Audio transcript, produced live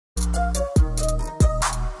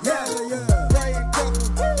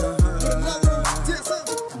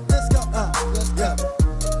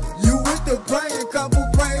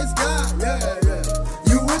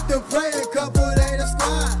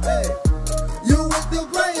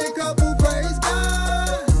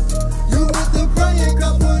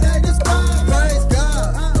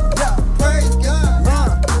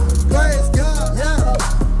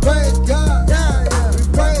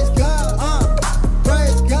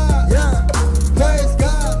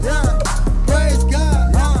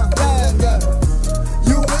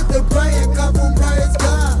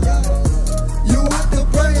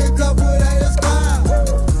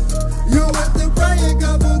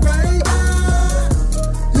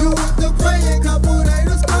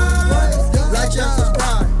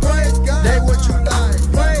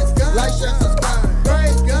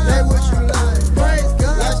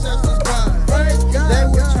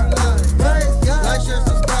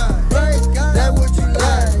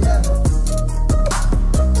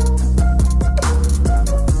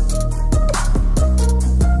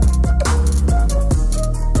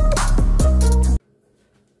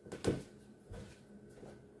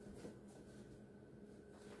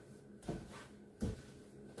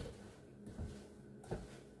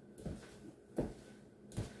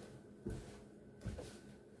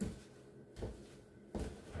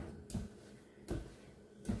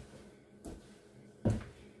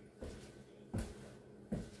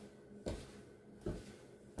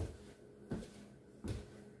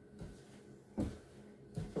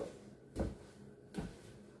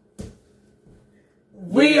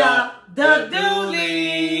The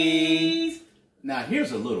Doolies. Now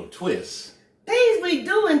here's a little twist. Things we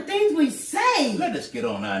do and things we say. Let us get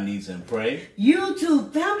on our knees and pray.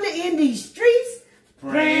 YouTube family in these streets.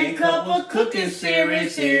 Praying couple cooking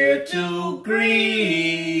series here to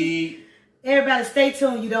greet. Everybody stay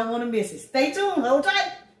tuned. You don't want to miss it. Stay tuned. Hold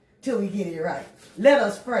tight till we get it right. Let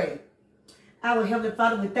us pray. Our Heavenly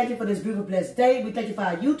Father, we thank you for this beautiful, blessed day. We thank you for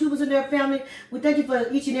our YouTubers and their family. We thank you for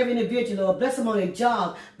each and every individual, Lord. Bless them on their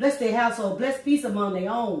job. Bless their household. Bless peace among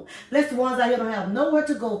their own. Bless the ones out here who don't have nowhere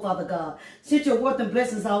to go, Father God. Send your worth and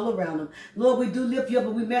blessings all around them. Lord, we do lift you up,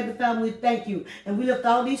 and we magnify and we thank you. And we lift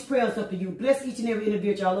all these prayers up to you. Bless each and every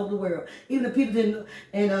individual all over the world. Even the people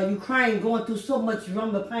in Ukraine going through so much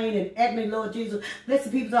rumble, pain, and agony, Lord Jesus. Bless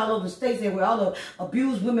the people all over the states that were all the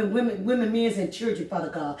abused women, men, and children, Father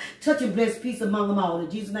God. Touch and bless peace among them all.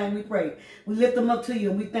 In Jesus' name we pray. We lift them up to you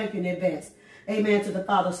and we thank you in advance. Amen to the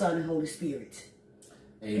Father, Son, and Holy Spirit.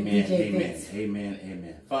 Amen, amen, amen,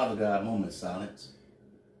 amen. Father God, moment of silence.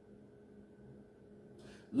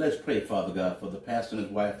 Let's pray, Father God, for the pastor and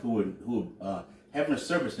his wife who were having a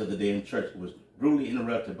service the other day in church was brutally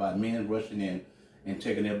interrupted by men rushing in and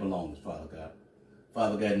taking their belongings, Father God.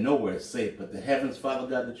 Father God, nowhere is safe, but the heavens, Father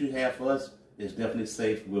God, that you have for us is definitely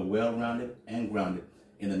safe. We're well-rounded and grounded.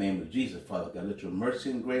 In the name of Jesus, Father God, let your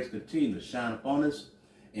mercy and grace continue to shine upon us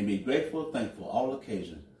and be grateful and thankful all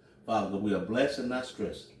occasions. Father God, we are blessed and not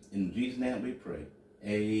stressed. In Jesus' name we pray.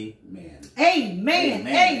 Amen. Amen. Amen.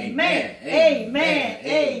 Amen. Amen.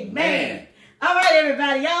 Amen. All right,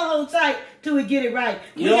 everybody. Y'all hold tight till we get it right.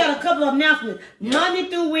 We got a couple of announcements. Monday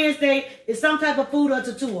through Wednesday is some type of food or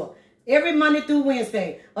tutorial. Every Monday through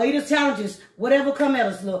Wednesday. Or either challenges, whatever come at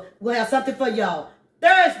us, Lord. We'll have something for y'all.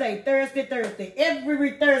 Thursday.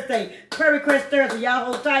 Every Thursday. Prayer request Thursday. Y'all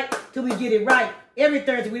hold tight till we get it right. Every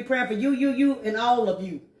Thursday, we pray for you, and all of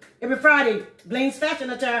you. Every Friday, Bling's Fashion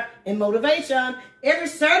Attire and Motivation. Every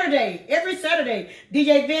Saturday,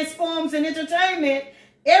 DJ Vince Forms and Entertainment.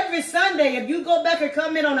 Every Sunday, if you go back and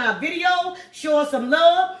comment on our video, show us some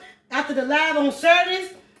love. After the live on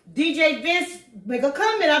Saturdays, DJ Vince make a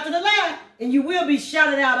comment after the live, and you will be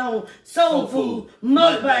shouted out on Soul Food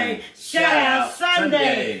Mukbang Shout Out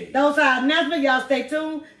Sunday. Those are our announcements. Y'all stay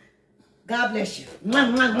tuned. God bless you.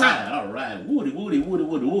 All right. Woody.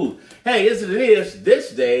 Hey, it is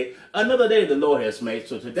this day, another day the Lord has made.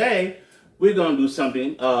 So today, we're going to do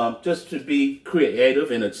something just to be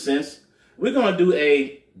creative in a sense. We're going to do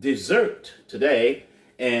a dessert today.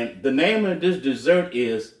 And the name of this dessert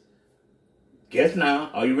is, guess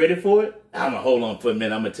now, are you ready for it? I'm going to hold on for a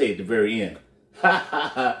minute. I'm going to tell you at the very end.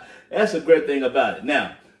 That's a great thing about it.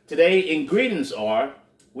 Now, today ingredients are,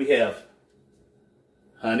 we have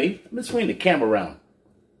honey. Let me swing the camera around.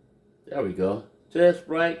 There we go. Just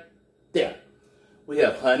right there. We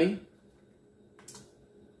have honey,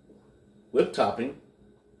 whipped topping,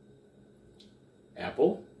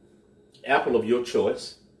 apple of your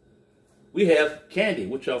choice. We have candy,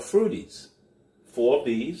 which are fruities. 4 of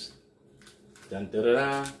these. Dun, da, da,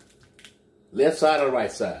 da. Left side or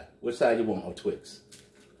right side? Which side you want, or Twix?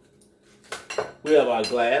 We have our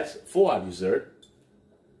glass for our dessert.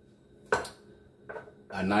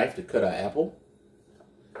 A knife to cut our apple.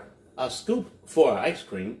 A scoop for our ice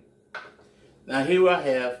cream. Now here I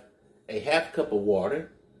have a half cup of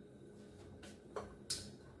water.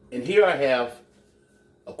 And here I have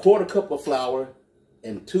a 1/4 cup of flour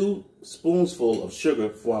and 2 spoonsful of sugar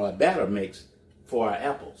for our batter mix for our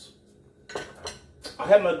apples. I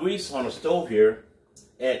have my grease on the stove here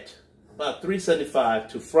at about 375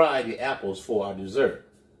 to fry the apples for our dessert.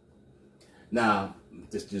 Now,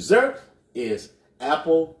 this dessert is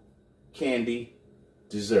apple candy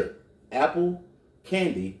dessert. Apple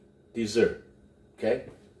candy dessert. Okay?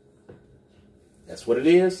 That's what it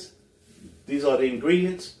is. These are the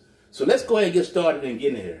ingredients. So let's go ahead and get started and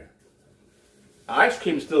get in here. Our ice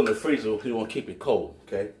cream is still in the freezer because we want to keep it cold.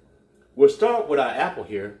 Okay? We'll start with our apple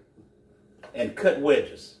here and cut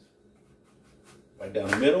wedges. Right down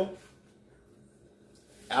the middle.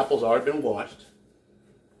 Apple's already been washed.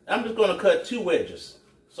 I'm just going to cut 2 wedges.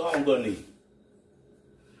 That's all I'm going to need.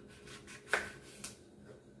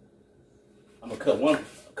 I'm going to cut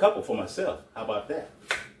a couple for myself. How about that?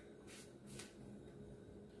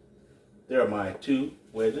 There are my 2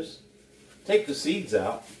 wedges. Take the seeds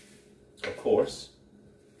out, of course.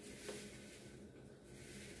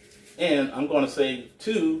 And I'm going to save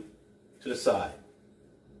 2 to the side.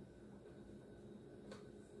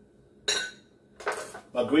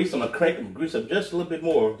 My grease, I'm going to crank my grease up just a little bit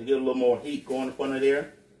more to get a little more heat going in front of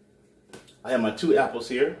there. I have my 2 apples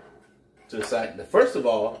here to the side. Now, first of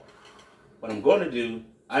all, what I'm going to do,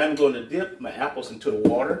 I am going to dip my apples into the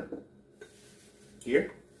water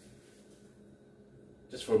here.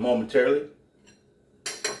 just for momentarily.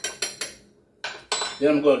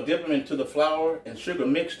 Then I'm going to dip them into the flour and sugar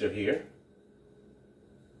mixture here,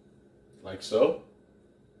 like so.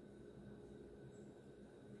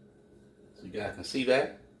 So you guys can see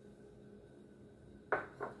that.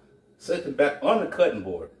 Set them back on the cutting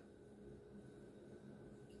board.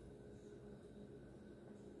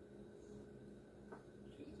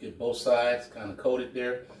 Get both sides kind of coated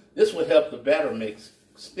there. This will help the batter mix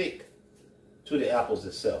stick to the apples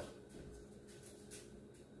itself.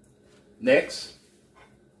 Next,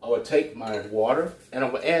 I will take my water and I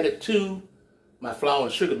will add it to my flour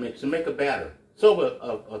and sugar mix to make a batter. So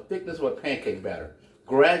a thickness of a pancake batter.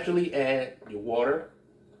 Gradually add your water.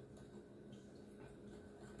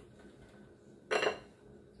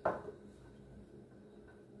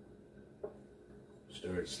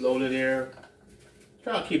 Stir it slowly there.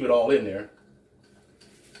 Try to keep it all in there.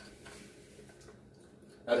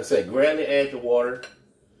 Like I said, gradually add your water.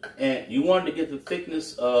 And you want to get the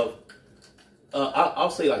thickness of, I'll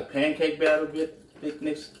say like pancake batter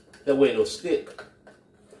thickness. That way it'll stick.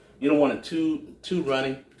 You don't want it too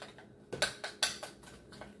runny.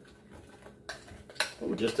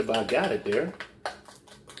 We just about got it there.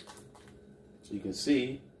 So you can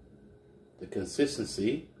see the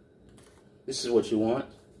consistency. This is what you want.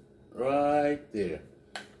 Right there.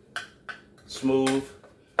 Smooth.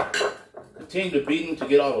 Continue to beating to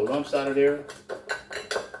get all the lumps out of there.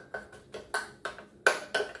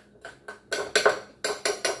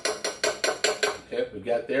 Okay, we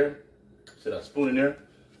got there. Set our spoon in there.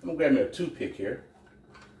 I'm gonna grab me a toothpick here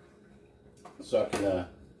so I can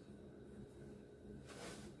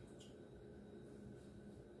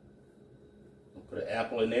put an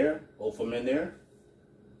apple in there, both of them in there.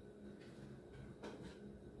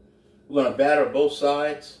 We're going to batter both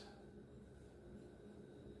sides.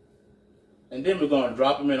 And then we're going to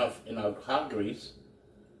drop them in our hot grease.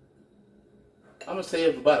 I'm going to say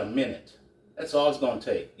it for about a minute. That's all it's going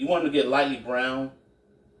to take. You want them to get lightly brown.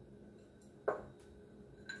 So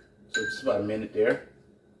just about a minute there.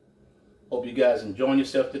 Hope you guys enjoying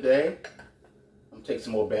yourself today. I'm going to take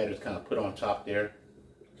some more batter to kind of put on top there.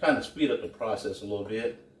 Kind of speed up the process a little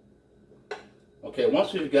bit. Okay,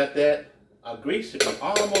 once we've got that, our grease should be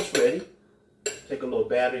almost ready. Take a little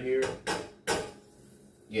batter here.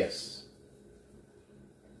 Yes.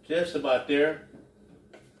 Just about there.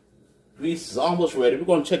 Grease is almost ready. We're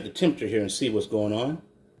going to check the temperature here and see what's going on.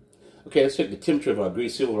 Okay, let's check the temperature of our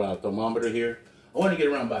grease here with our thermometer here. I want to get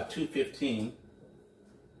around about 215.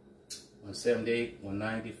 178,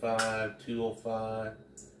 195, 205,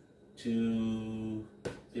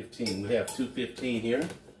 215. We have 215 here.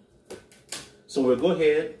 So we'll go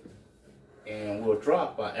ahead and we'll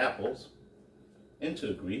drop our apples into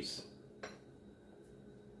the grease.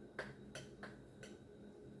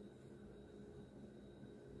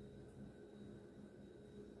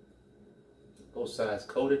 Both sides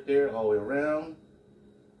coated there all the way around.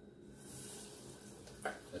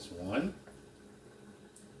 That's one.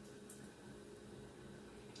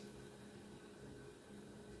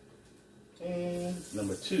 And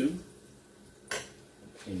number two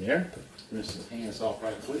in there. Rinse his hands off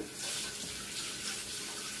right quick.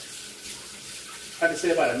 Like I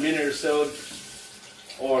say, about a minute or so,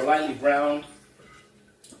 or lightly brown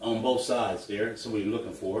on both sides there. That's what we're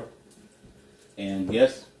looking for. And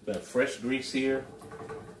yes, we have fresh grease here.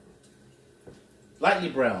 Lightly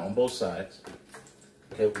brown on both sides.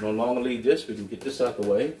 Okay, we no longer leave this. We can get this out the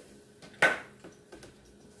way.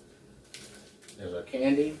 There's our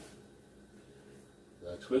candy.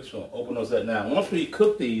 Our Twix. We'll open those up now. Once we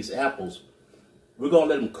cook these apples, we're going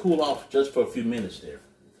to let them cool off just for a few minutes there.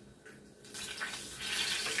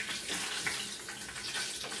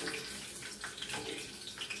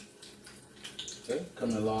 Okay,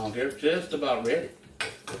 coming along here, just about ready.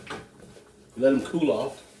 Let them cool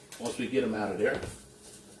off once we get them out of there.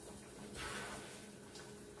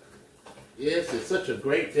 Yes, it's such a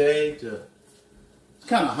great day to. It's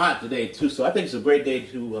kind of hot today too, so I think it's a great day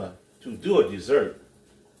to do a dessert.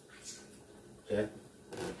 Okay,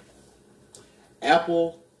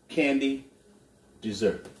 apple candy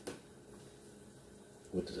dessert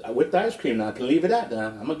with the ice cream. Now I can leave it out now.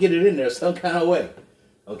 I'm gonna get it in there some kind of way.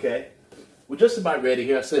 Okay, we're just about ready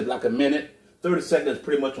here. I said like a minute, 30 seconds,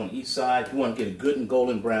 pretty much on each side. You want to get it good and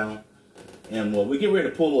golden brown, and we get ready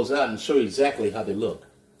to pull those out and show you exactly how they look.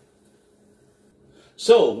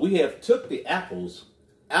 So we have took the apples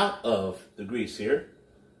out of the grease here.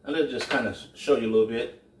 And let's just kind of show you a little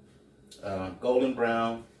bit. Golden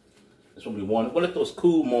brown. That's what we want. We'll let those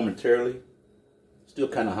cool momentarily. Still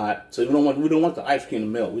kind of hot. So we don't want the ice cream to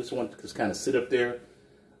melt. We just want to just kind of sit up there.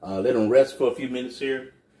 Let them rest for a few minutes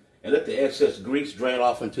here. and let the excess grease drain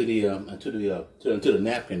off into the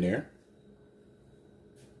napkin there.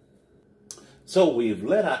 So we've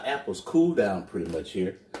let our apples cool down pretty much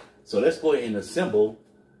here. So let's go ahead and assemble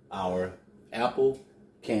our apple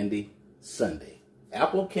candy sundae.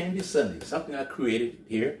 Apple candy sundae, something I created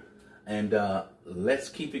here, and let's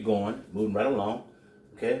keep it going, moving right along.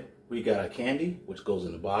 Okay, we got our candy, which goes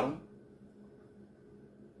in the bottom.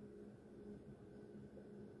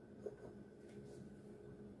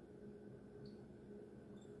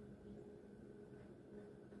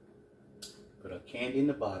 Put our candy in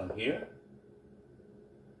the bottom here.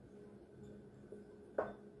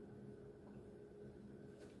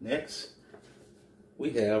 Next,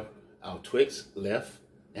 we have our Twix left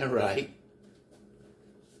and right.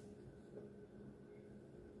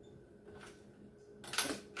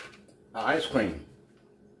 Our ice cream.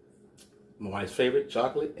 My wife's favorite,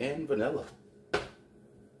 chocolate and vanilla.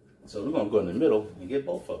 So we're going to go in the middle and get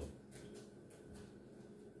both of them.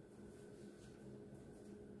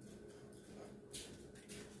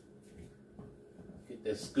 Get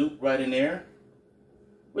that scoop right in there.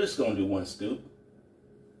 We're just going to do one scoop.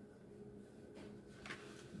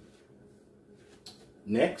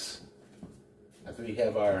 Next, after we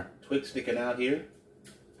have our Twix sticking out here,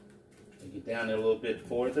 and get down there a little bit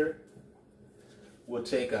further, we'll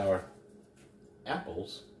take our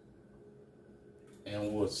apples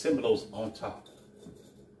and we'll assemble those on top.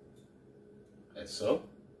 Like so.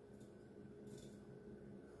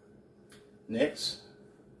 Next,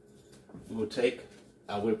 we will take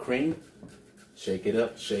our whipped cream, shake it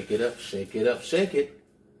up, shake it up, shake it up, shake it.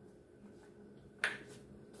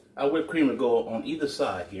 Our whipped cream will go on either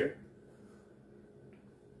side here,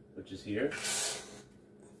 which is here,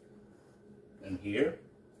 and here,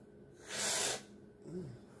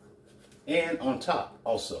 and on top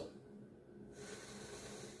also.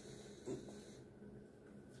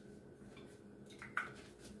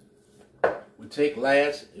 We take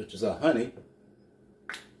last, which is our honey,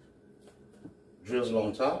 drizzle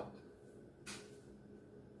on top.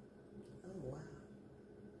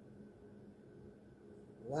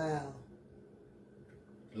 Wow.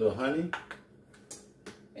 A little honey.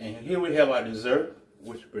 And here we have our dessert,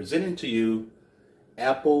 which is presenting to you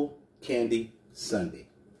apple candy sundae.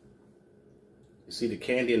 You see the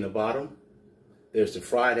candy in the bottom? There's the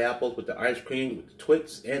fried apples with the ice cream, with the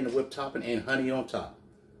Twix, and the whipped topping, and honey on top.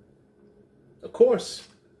 Of course,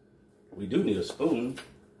 we do need a spoon.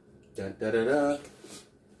 Dun, da, da, da.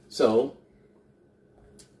 So,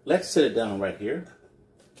 let's set it down right here.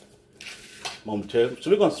 Momentarily.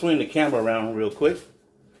 So we're going to swing the camera around real quick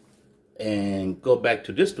and go back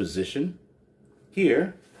to this position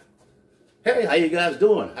here. Hey, how you guys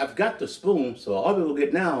doing? I've got the spoon, so all we will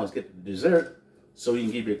get now is get the dessert so we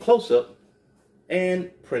can give you a close-up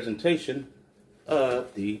and presentation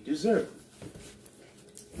of the dessert.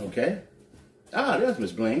 Okay? Ah, there's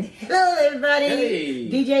Miss Blaine. Hello, everybody. Hey.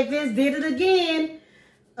 DJ Vince did it again.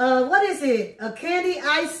 What is it? A candy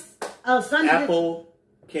ice sundae? Apple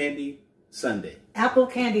candy sundae. Apple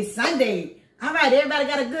candy sundae. All right, everybody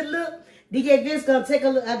got a good look. DJ Vince gonna take a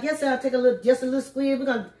look. I guess I'll take a look, just a little squeeze. We're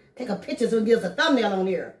gonna take a picture so we can give us a thumbnail on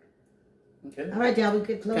here. Okay. All right, y'all, we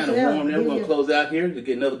can close Kind it of out. warm there. We're gonna close out here to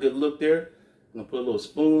get another good look there. I'm gonna put a little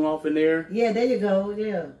spoon off in there. Yeah, there you go.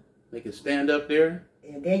 Yeah. Make it stand up there.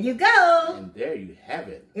 And there you go. And there you have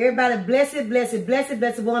it. Everybody blessed, blessed, blessed,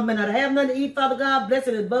 blessed one may not have nothing to eat, Father God. Blessed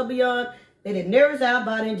is above beyond. That it nourishes our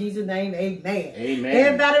body in Jesus' name. Amen. Amen.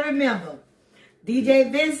 Everybody remember, DJ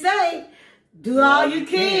Vince say, do all you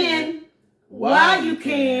can, while you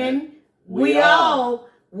can. We all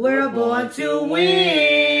were born to win.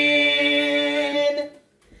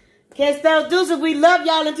 Catch those deuces. We love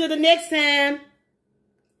y'all until the next time.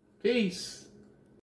 Peace.